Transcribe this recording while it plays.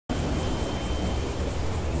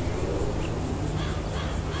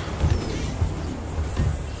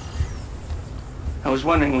I was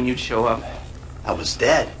wondering when you'd show up. I was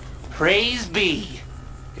dead. Praise be.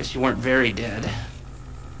 Guess you weren't very dead.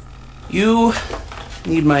 You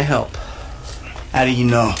need my help. How do you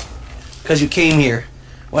know? Because you came here.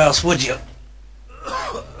 Why else would you?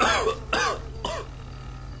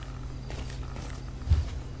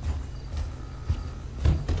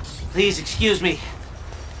 Please excuse me.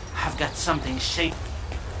 I've got something shaped.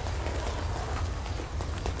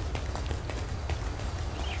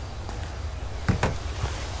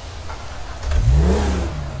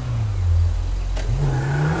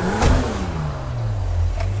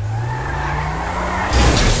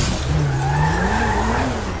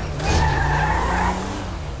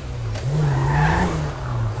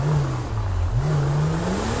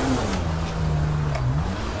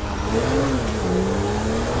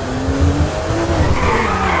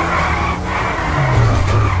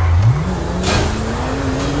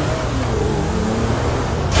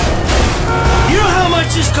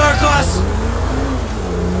 This car costs?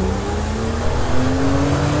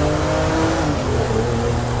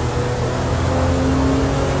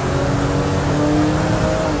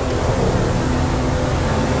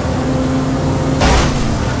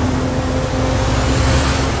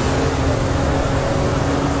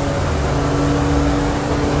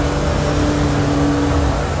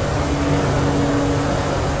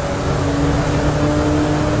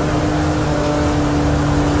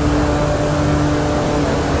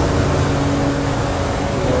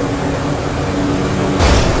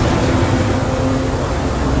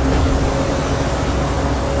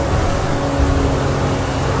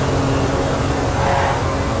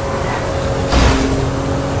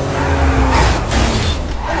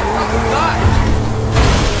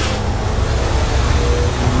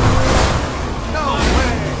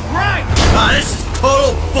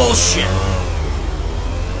 Bullshit!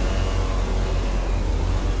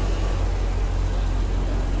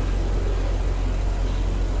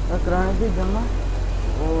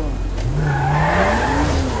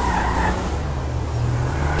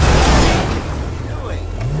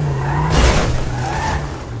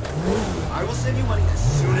 I will send you money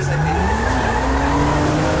as soon as I pay you.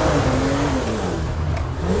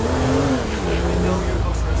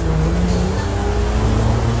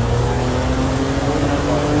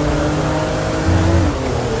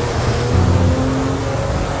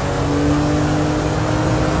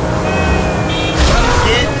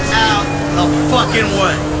 Fucking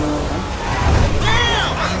way.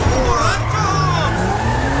 Damn!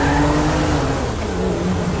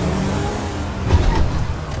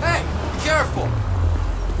 Hey, careful.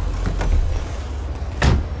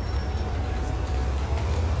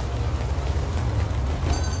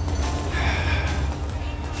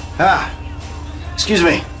 Excuse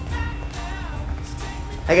me.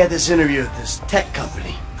 I got this interview at this tech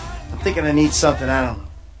company. I'm thinking I need something, I don't know.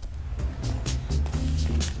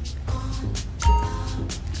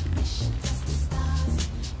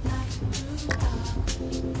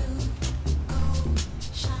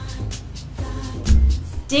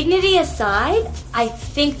 Dignity aside, I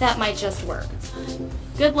think that might just work.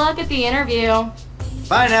 Good luck at the interview.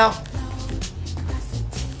 Bye now.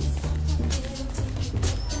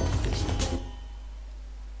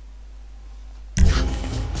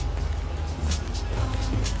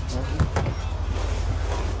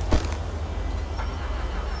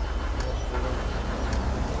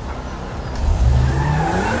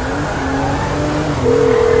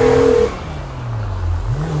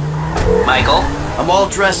 Michael? I'm all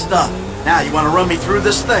dressed up. Now, you want to run me through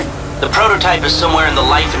this thing? The prototype is somewhere in the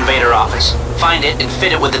Life Invader office. Find it and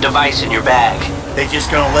fit it with the device in your bag. They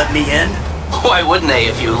just gonna let me in? Why wouldn't they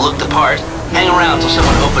if you look the part? Hang around till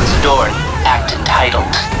someone opens the door and act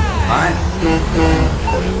entitled. Fine.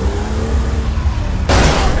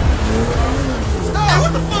 Stop!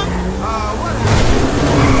 What the fuck?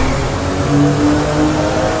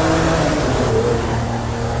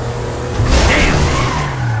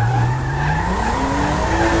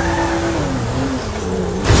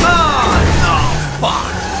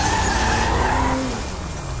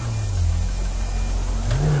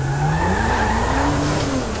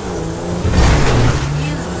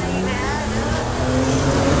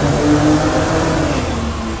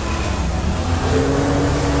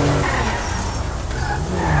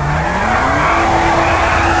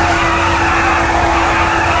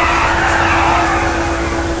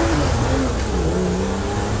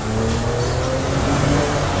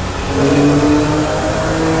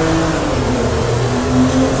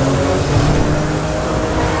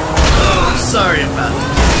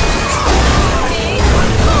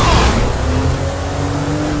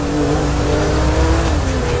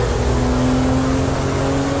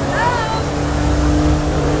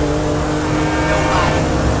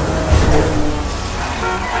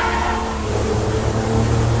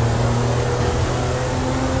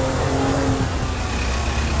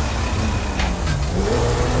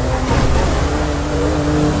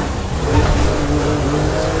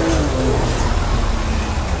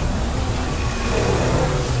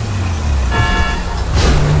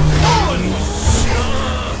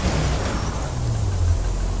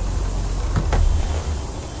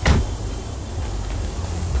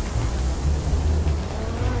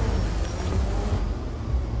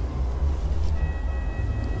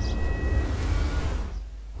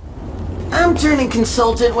 I'm turning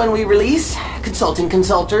consultant when we release. Consulting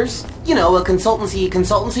consulters. You know, a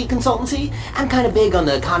consultancy. I'm kind of big on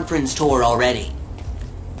the conference tour already.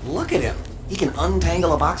 Look at him. He can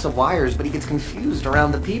untangle a box of wires, but he gets confused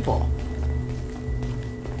around the people.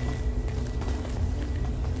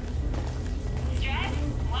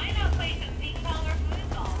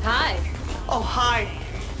 Hi. Oh, hi.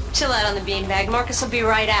 Chill out on the beanbag. Marcus will be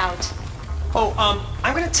right out. Oh,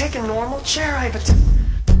 I'm gonna take a normal chair. I have a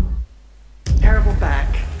terrible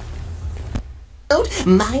back.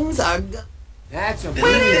 Mine's are... That's a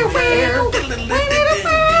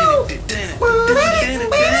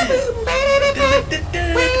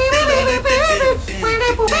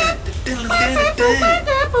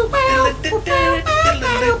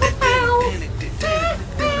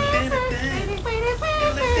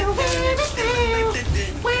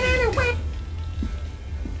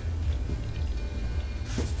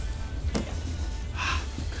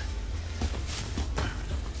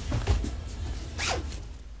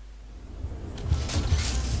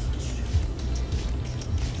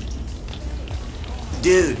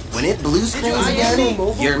Dude, when it blue screens again,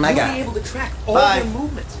 you're my guy. We'll be able to track all Bye. their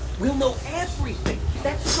movements. We'll know everything.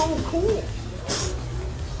 That's so cool.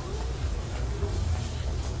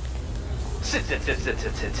 Sit.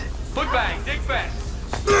 Foot bang, dig fast.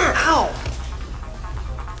 Ow!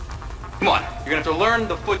 Come on, you're gonna have to learn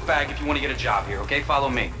the foot bag if you want to get a job here, okay? Follow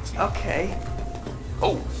me. Okay.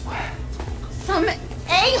 Oh. Some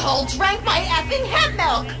a-hole drank my effing hemp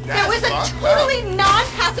milk. There was a totally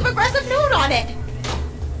non-passive-aggressive note on it.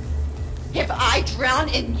 If I drown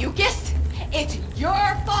in mucus, it's your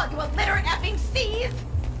fault, you illiterate effing seas.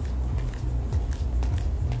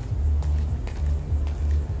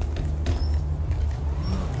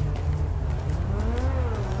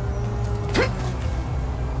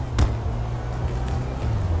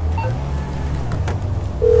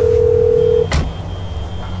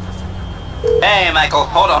 Hey, Michael,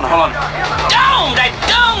 hold on. Domed! I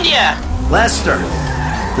domed ya! Lester,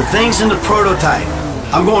 the thing's in the prototype.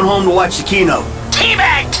 I'm going home to watch the keynote.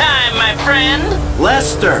 Teabag time, my friend!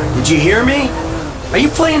 Lester, did you hear me? Are you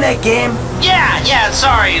playing that game? Yeah,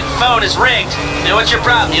 sorry, the phone is rigged. Now, what's your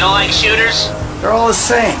problem? You don't like shooters? They're all the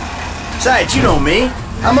same. Besides, you know me.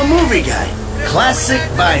 I'm a movie guy. Classic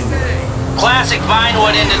Vinewood. Classic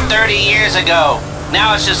Vinewood ended 30 years ago.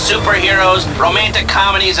 Now it's just superheroes, romantic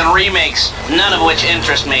comedies, and remakes, none of which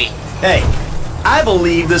interest me. Hey, I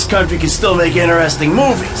believe this country can still make interesting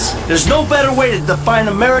movies. There's no better way to define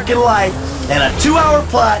American life than a 2-hour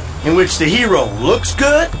plot in which the hero looks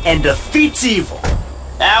good and defeats evil.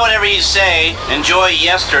 Whatever you say, enjoy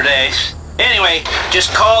yesterday. Anyway,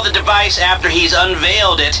 just call the device after he's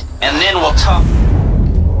unveiled it, and then we'll talk.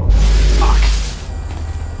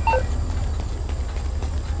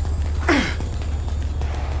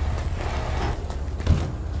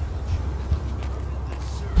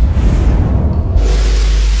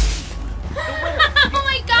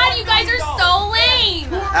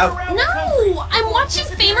 No! I'm watching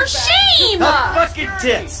Fame or Shame! Fucking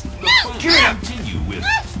tits! No! Continue with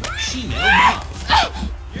Shemale Bob.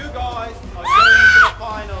 You guys are going to the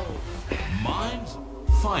final. Mine's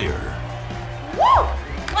Fire. Woo!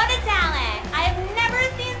 What a talent! I have never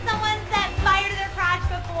seen someone set fire to their crotch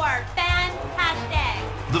before.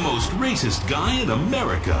 Fantastic! The most racist guy in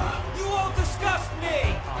America. You all disgust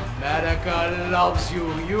me. America loves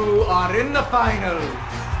you. You are in the final.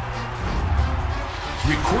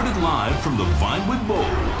 Recorded live from the Vinewood Bowl.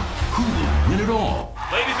 Who will win it all?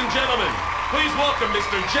 Ladies and gentlemen, please welcome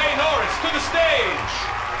Mr. Jay Norris to the stage.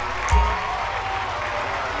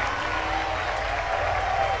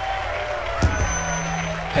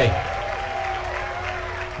 Hey,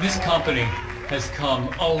 this company has come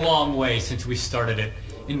a long way since we started it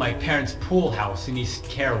in my parents' pool house in East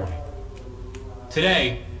Caraway.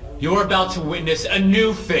 Today, you're about to witness a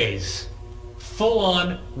new phase.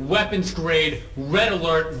 Full-on, weapons-grade, red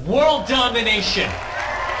alert, world domination!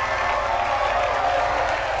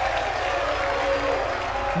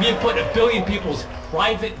 We have put 1 billion people's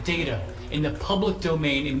private data in the public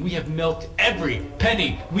domain, and we have milked every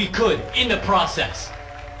penny we could in the process.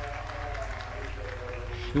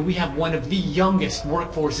 And we have one of the youngest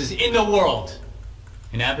workforces in the world.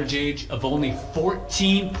 An average age of only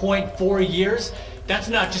 14.4 years? That's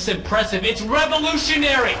not just impressive, it's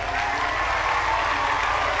revolutionary!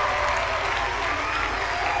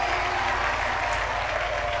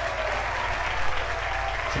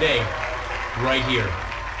 Today, right here,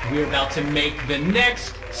 we're about to make the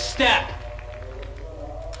next step.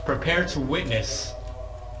 Prepare to witness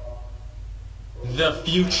the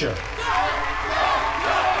future.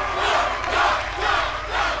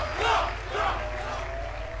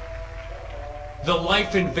 The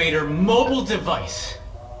Life Invader mobile device.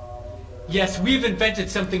 Yes, we've invented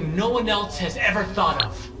something no one else has ever thought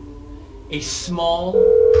of. A small,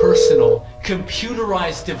 personal,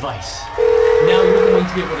 computerized device. Now you're going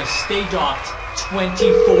to be able to stay docked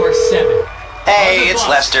 24/7. Hey, it's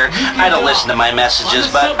Lester. I don't listen to my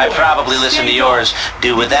messages, but I probably listen to yours.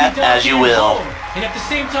 Do with that as you will. And at the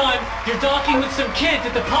same time, you're docking with some kids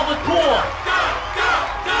at the public pool.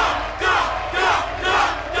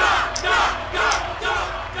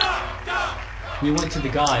 We went to the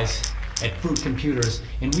guys at Fruit Computers,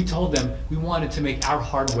 and we told them we wanted to make our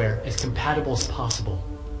hardware as compatible as possible.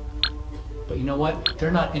 But you know what? They're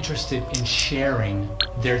not interested in sharing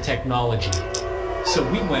their technology. So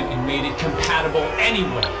we went and made it compatible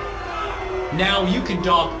anyway. Now you can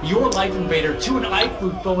dock your Life Invader to an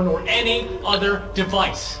iFruit phone or any other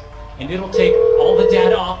device. And it'll take all the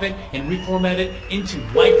data off it and reformat it into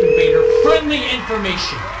Life Invader friendly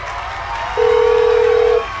information.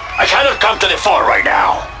 I cannot come to the phone right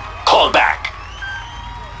now. Call back.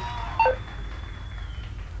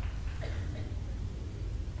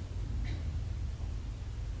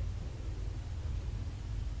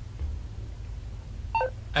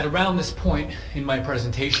 At around this point in my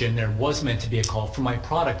presentation, there was meant to be a call from my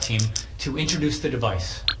product team to introduce the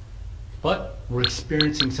device. But we're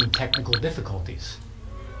experiencing some technical difficulties.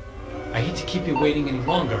 I hate to keep you waiting any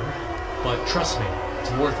longer, but trust me,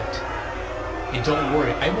 it's worth it. And don't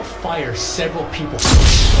worry, I will fire several people.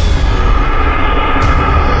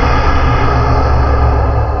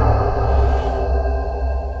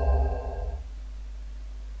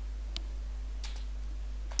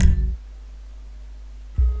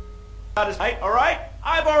 All right?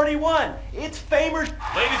 I've already won. It's Famers.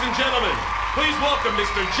 Ladies and gentlemen, please welcome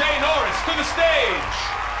Mr. Jay Norris to the stage.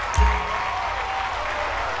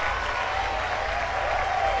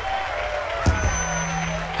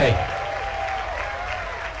 Hey,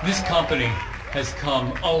 this company has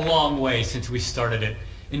come a long way since we started it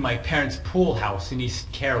in my parents' pool house in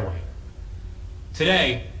East Caraway.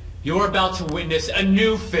 Today, you're about to witness a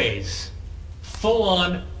new phase.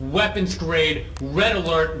 Full-on, weapons-grade, red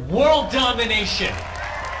alert, world domination!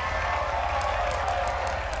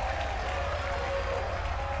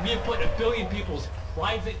 We have put 1 billion people's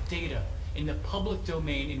private data in the public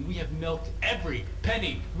domain, and we have milked every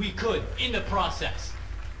penny we could in the process.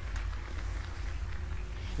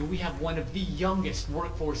 And we have one of the youngest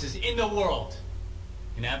workforces in the world.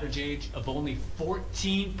 An average age of only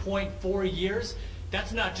 14.4 years?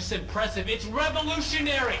 That's not just impressive, it's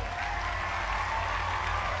revolutionary!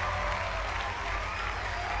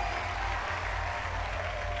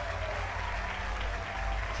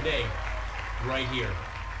 Today, right here,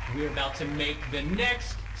 we're about to make the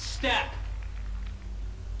next step.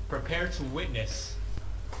 Prepare to witness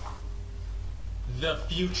the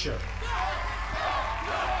future.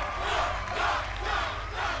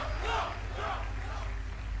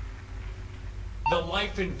 The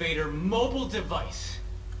Life Invader mobile device.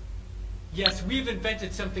 Yes, we've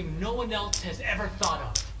invented something no one else has ever thought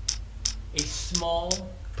of. A small,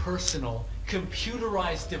 personal,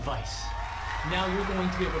 computerized device. Now you're going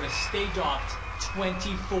to be able to stay docked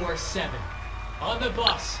 24/7. On the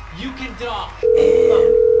bus, you can dock.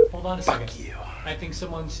 Hold on a second. Fuck you. I think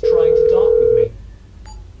someone's trying to dock with me.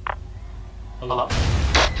 Hello?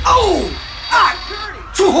 Oh! Ah!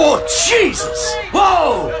 Oh, Jesus!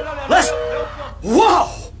 Whoa! Let's...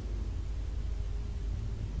 Whoa!